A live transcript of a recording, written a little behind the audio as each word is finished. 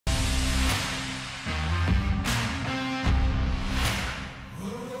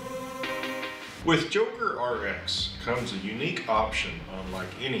With Joker RX comes a unique option unlike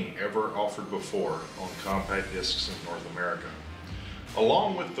any ever offered before on compact discs in North America.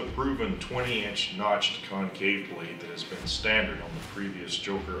 Along with the proven 20-inch notched concave blade that has been standard on the previous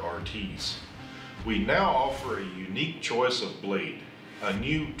Joker RTs, we now offer a unique choice of blade, a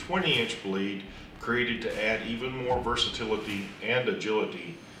new 20-inch blade created to add even more versatility and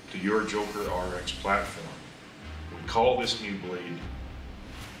agility to your Joker RX platform. We call this new blade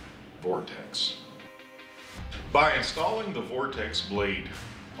Vortex. By installing the Vortex blade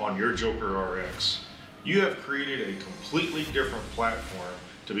on your Joker RX, you have created a completely different platform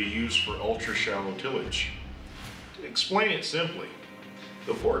to be used for ultra shallow tillage. To explain it simply,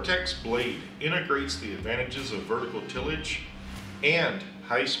 the Vortex blade integrates the advantages of vertical tillage and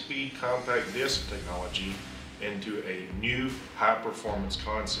high-speed compact disc technology into a new high-performance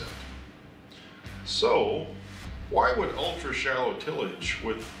concept. So, why would ultra shallow tillage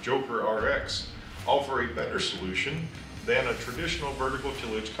with Joker RX offer a better solution than a traditional vertical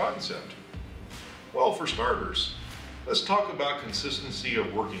tillage concept? Well, for starters, let's talk about consistency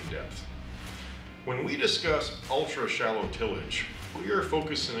of working depth. When we discuss ultra shallow tillage, we are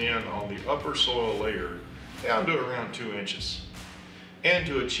focusing in on the upper soil layer down to around 2 inches. And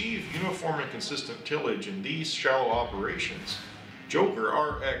to achieve uniform and consistent tillage in these shallow operations, Joker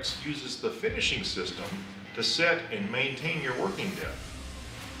RX uses the finishing system to set and maintain your working depth.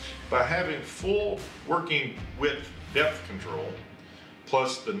 By having full working width depth control,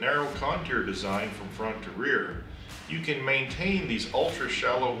 plus the narrow contour design from front to rear, you can maintain these ultra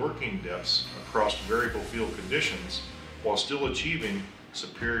shallow working depths across variable field conditions while still achieving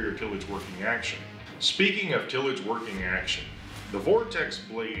superior tillage working action. Speaking of tillage working action, the Vortex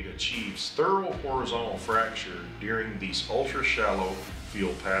blade achieves thorough horizontal fracture during these ultra shallow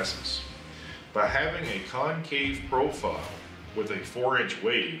field passes. By having a concave profile with a 4-inch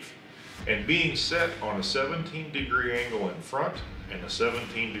wave and being set on a 17-degree angle in front and a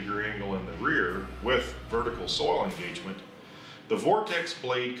 17-degree angle in the rear with vertical soil engagement, the Vortex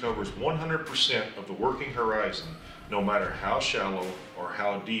blade covers 100% of the working horizon no matter how shallow or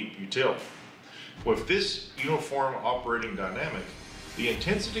how deep you till. With this uniform operating dynamic, the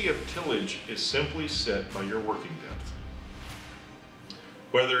intensity of tillage is simply set by your working depth.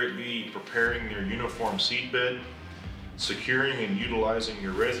 Whether it be preparing your uniform seedbed, securing and utilizing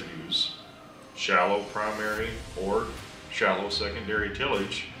your residues, shallow primary or shallow secondary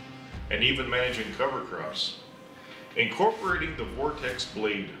tillage, and even managing cover crops, incorporating the Vortex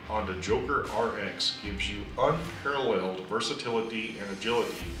blade onto Joker RX gives you unparalleled versatility and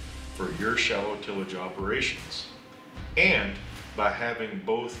agility for your shallow tillage operations. And by having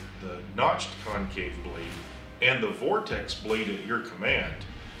both the notched concave blade and the Vortex blade at your command,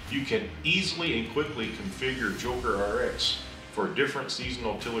 you can easily and quickly configure Joker RX for different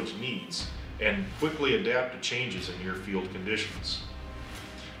seasonal tillage needs and quickly adapt to changes in your field conditions.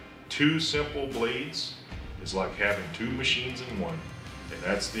 2 simple blades is like having 2 machines in one, and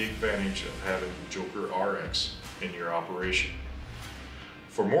that's the advantage of having Joker RX in your operation.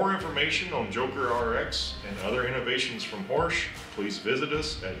 For more information on Joker RX and other innovations from Horsch, please visit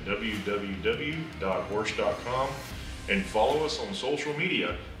us at www.horsch.com and follow us on social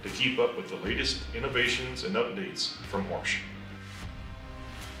media to keep up with the latest innovations and updates from Horsch.